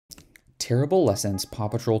Terrible lessons Paw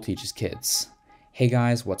Patrol teaches kids. Hey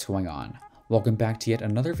guys, what's going on? Welcome back to yet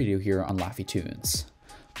another video here on Laffy Toons.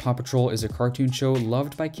 Paw Patrol is a cartoon show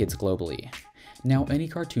loved by kids globally. Now, any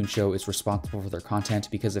cartoon show is responsible for their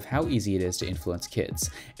content because of how easy it is to influence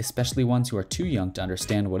kids, especially ones who are too young to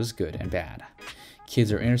understand what is good and bad.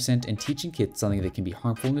 Kids are innocent, and teaching kids something that can be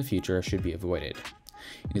harmful in the future should be avoided.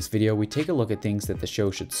 In this video, we take a look at things that the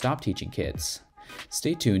show should stop teaching kids.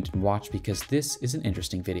 Stay tuned and watch because this is an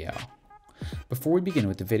interesting video. Before we begin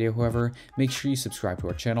with the video, however, make sure you subscribe to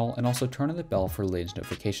our channel and also turn on the bell for latest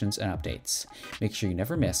notifications and updates. Make sure you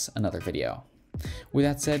never miss another video. With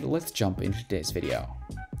that said, let's jump into today's video.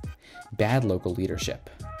 Bad local leadership.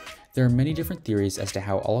 There are many different theories as to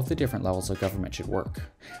how all of the different levels of government should work.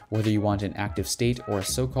 Whether you want an active state or a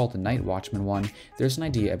so-called night watchman one, there's an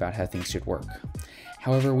idea about how things should work.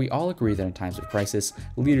 However, we all agree that in times of crisis,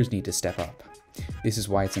 leaders need to step up. This is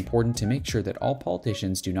why it's important to make sure that all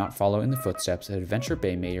politicians do not follow in the footsteps of Adventure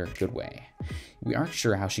Bay Mayor Goodway. We aren't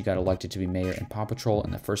sure how she got elected to be mayor in Paw Patrol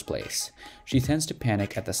in the first place. She tends to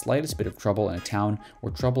panic at the slightest bit of trouble in a town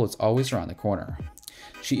where trouble is always around the corner.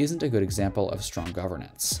 She isn't a good example of strong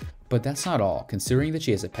governance. But that's not all, considering that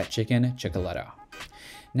she has a pet chicken, Chickaletta.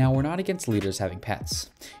 Now, we're not against leaders having pets.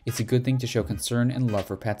 It's a good thing to show concern and love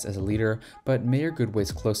for pets as a leader, but Mayor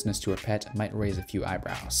Goodway's closeness to her pet might raise a few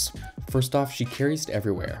eyebrows. First off, she carries it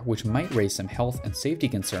everywhere, which might raise some health and safety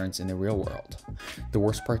concerns in the real world. The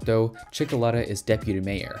worst part though, Chickaletta is deputy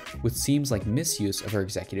mayor, which seems like misuse of her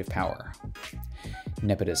executive power.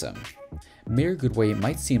 Nepotism. Mayor Goodway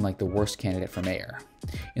might seem like the worst candidate for mayor.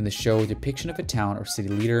 In the show, a depiction of a town or city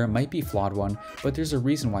leader might be a flawed one, but there's a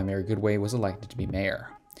reason why Mayor Goodway was elected to be mayor.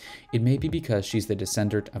 It may be because she's the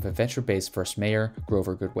descendant of Adventure Bay's first mayor,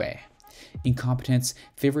 Grover Goodway. Incompetence,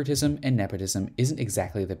 favoritism, and nepotism isn't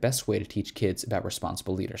exactly the best way to teach kids about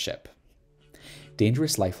responsible leadership.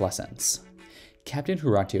 Dangerous life lessons. Captain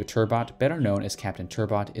Horatio Turbot, better known as Captain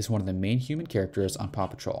Turbot, is one of the main human characters on Paw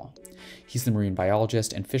Patrol. He's the marine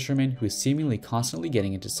biologist and fisherman who is seemingly constantly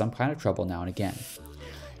getting into some kind of trouble now and again.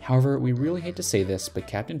 However, we really hate to say this, but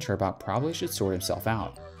Captain Turbot probably should sort himself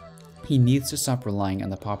out. He needs to stop relying on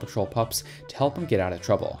the Paw Patrol pups to help him get out of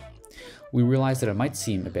trouble. We realize that it might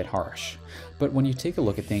seem a bit harsh, but when you take a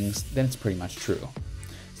look at things, then it's pretty much true.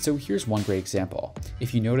 So here's one great example.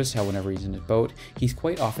 If you notice how whenever he's in his boat, he's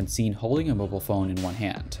quite often seen holding a mobile phone in one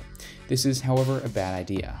hand. This is, however, a bad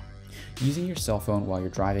idea. Using your cell phone while you're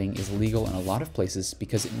driving is illegal in a lot of places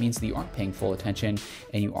because it means that you aren't paying full attention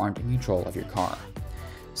and you aren't in control of your car.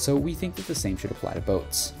 So we think that the same should apply to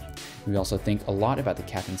boats. We also think a lot about the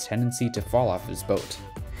captain's tendency to fall off of his boat.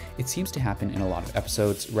 It seems to happen in a lot of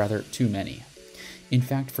episodes, rather too many. In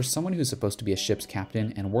fact, for someone who's supposed to be a ship's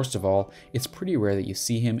captain, and worst of all, it's pretty rare that you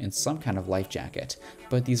see him in some kind of life jacket,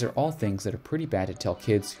 but these are all things that are pretty bad to tell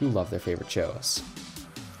kids who love their favorite shows.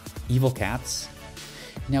 Evil cats?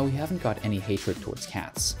 Now, we haven't got any hatred towards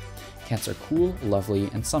cats. Cats are cool, lovely,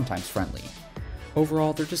 and sometimes friendly.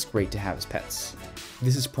 Overall, they're just great to have as pets.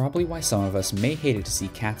 This is probably why some of us may hate it to see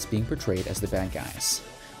cats being portrayed as the bad guys.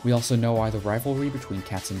 We also know why the rivalry between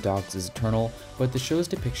cats and dogs is eternal, but the show's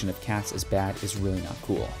depiction of cats as bad is really not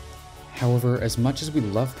cool. However, as much as we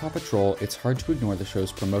love Paw Patrol, it's hard to ignore the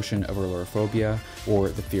show's promotion of lorophobia, or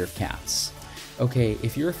the fear of cats. Okay,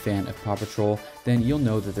 if you're a fan of Paw Patrol, then you'll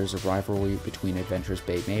know that there's a rivalry between Adventure's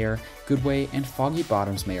Bay Mayor, Goodway, and Foggy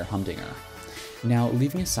Bottom's Mayor Humdinger. Now,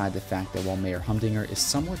 leaving aside the fact that while Mayor Humdinger is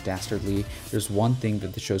somewhat dastardly, there's one thing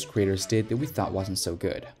that the show's creators did that we thought wasn't so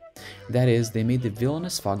good. That is, they made the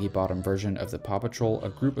villainous Foggy Bottom version of the Paw Patrol a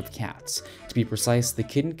group of cats, to be precise, the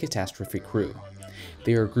Kitten Catastrophe Crew.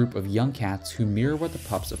 They are a group of young cats who mirror what the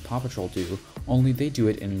pups of Paw Patrol do, only they do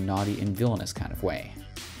it in a naughty and villainous kind of way.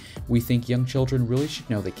 We think young children really should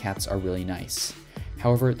know that cats are really nice.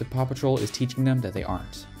 However, the Paw Patrol is teaching them that they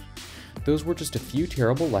aren't. Those were just a few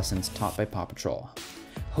terrible lessons taught by Paw Patrol.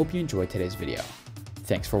 Hope you enjoyed today's video.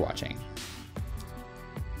 Thanks for watching.